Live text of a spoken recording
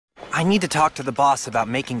I need to talk to the boss about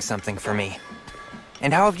making something for me.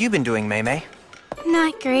 And how have you been doing, Mei-Mei?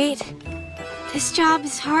 Not great. This job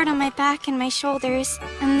is hard on my back and my shoulders,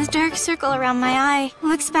 and the dark circle around my eye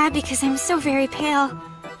looks bad because I'm so very pale.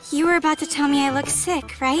 You were about to tell me I look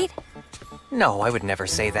sick, right? No, I would never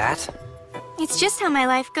say that. It's just how my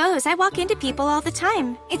life goes. I walk into people all the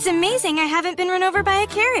time. It's amazing I haven't been run over by a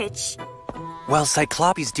carriage. Well,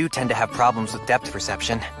 Cyclopes do tend to have problems with depth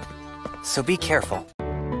perception. So be careful.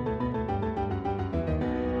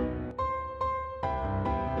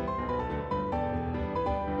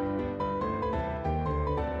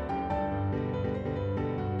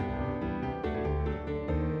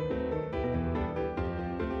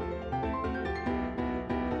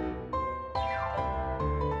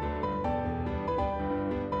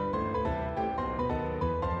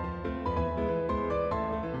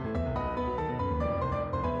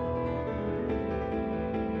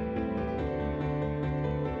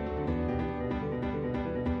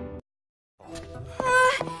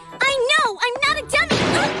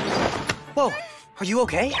 Whoa, are you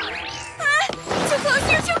okay? Too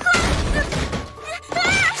close, you're too close!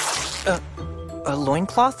 A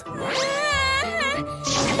loincloth? I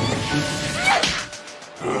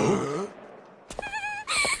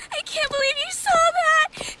can't believe you saw that!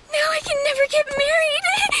 Now I can never get married!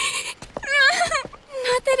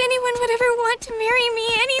 Not that anyone would ever want to marry me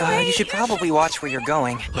anyway. You should probably watch where you're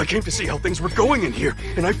going. I came to see how things were going in here,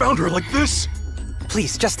 and I found her like this.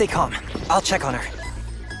 Please, just stay calm. I'll check on her.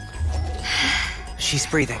 She's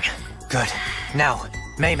breathing. Good. Now,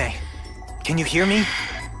 Mei-Mei, can you hear me?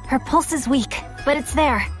 Her pulse is weak, but it's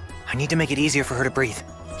there. I need to make it easier for her to breathe.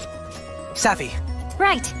 Safi.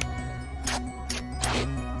 Right.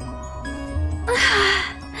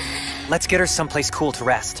 Let's get her someplace cool to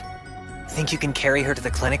rest. Think you can carry her to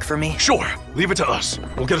the clinic for me? Sure. Leave it to us.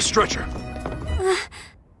 We'll get a stretcher.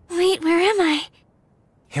 Wait, where am I?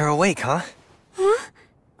 You're awake, huh? Huh?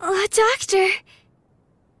 Oh, doctor.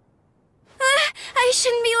 I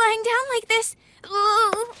shouldn't be lying down like this.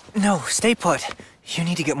 No, stay put. You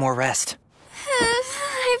need to get more rest.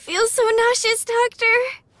 I feel so nauseous, doctor.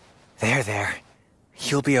 There.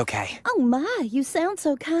 You'll be okay. Oh my, you sound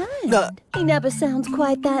so kind. He never sounds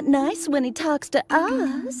quite that nice when he talks to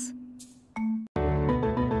us.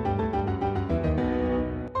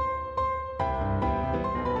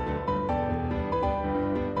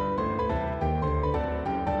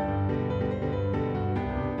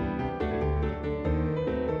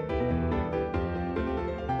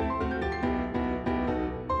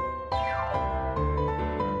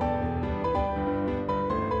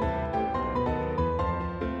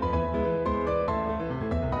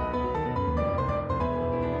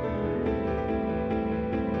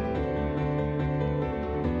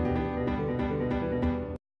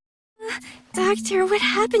 Doctor, what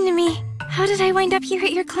happened to me? How did I wind up here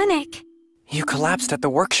at your clinic? You collapsed at the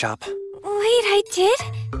workshop. Wait, I did?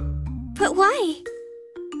 But why?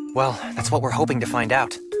 Well, that's what we're hoping to find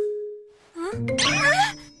out. Huh?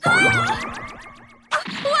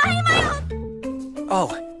 Why am I on?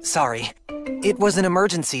 Oh, sorry. It was an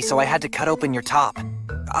emergency, so I had to cut open your top.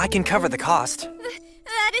 I can cover the cost.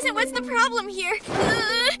 That isn't what's the problem here.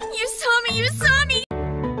 You saw me!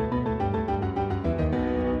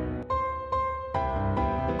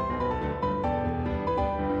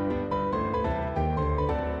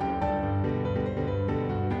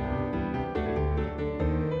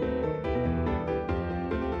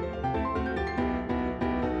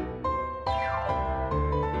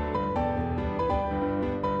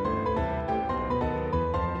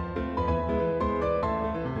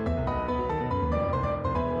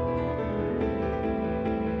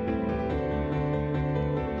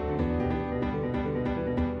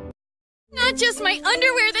 Not just my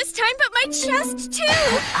underwear this time, but my chest,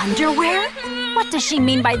 too! Underwear? What does she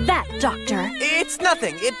mean by that, Doctor? It's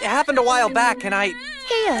nothing. It happened a while back, and I...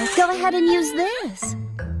 Here, go ahead and use this.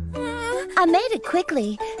 I made it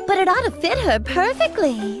quickly, but it ought to fit her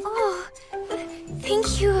perfectly. Oh,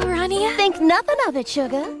 thank you, Arania. Think nothing of it,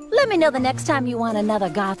 sugar. Let me know the next time you want another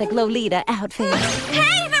gothic Lolita outfit.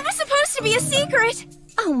 Hey, that was supposed to be a secret!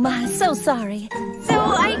 Oh my, so sorry.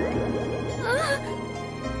 So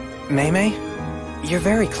Mei-Mei, you're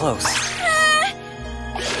very close.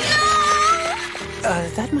 No!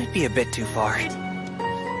 That might be a bit too far.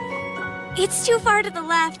 It's too far to the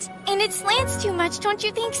left, and it slants too much, don't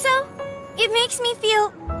you think so? It makes me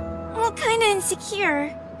feel, well, kinda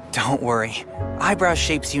insecure. Don't worry. Eyebrow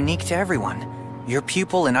shape's unique to everyone. Your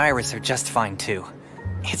pupil and iris are just fine, too.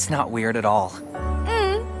 It's not weird at all.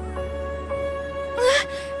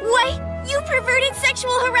 What? You perverted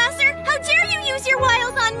sexual harasser! How dare you use your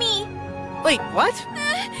wiles on me! Wait, what?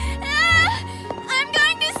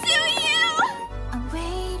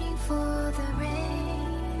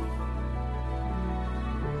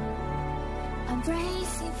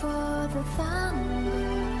 bracing for the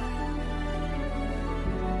thunder.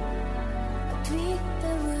 Between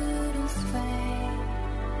the wooden sway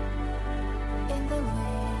in the wind.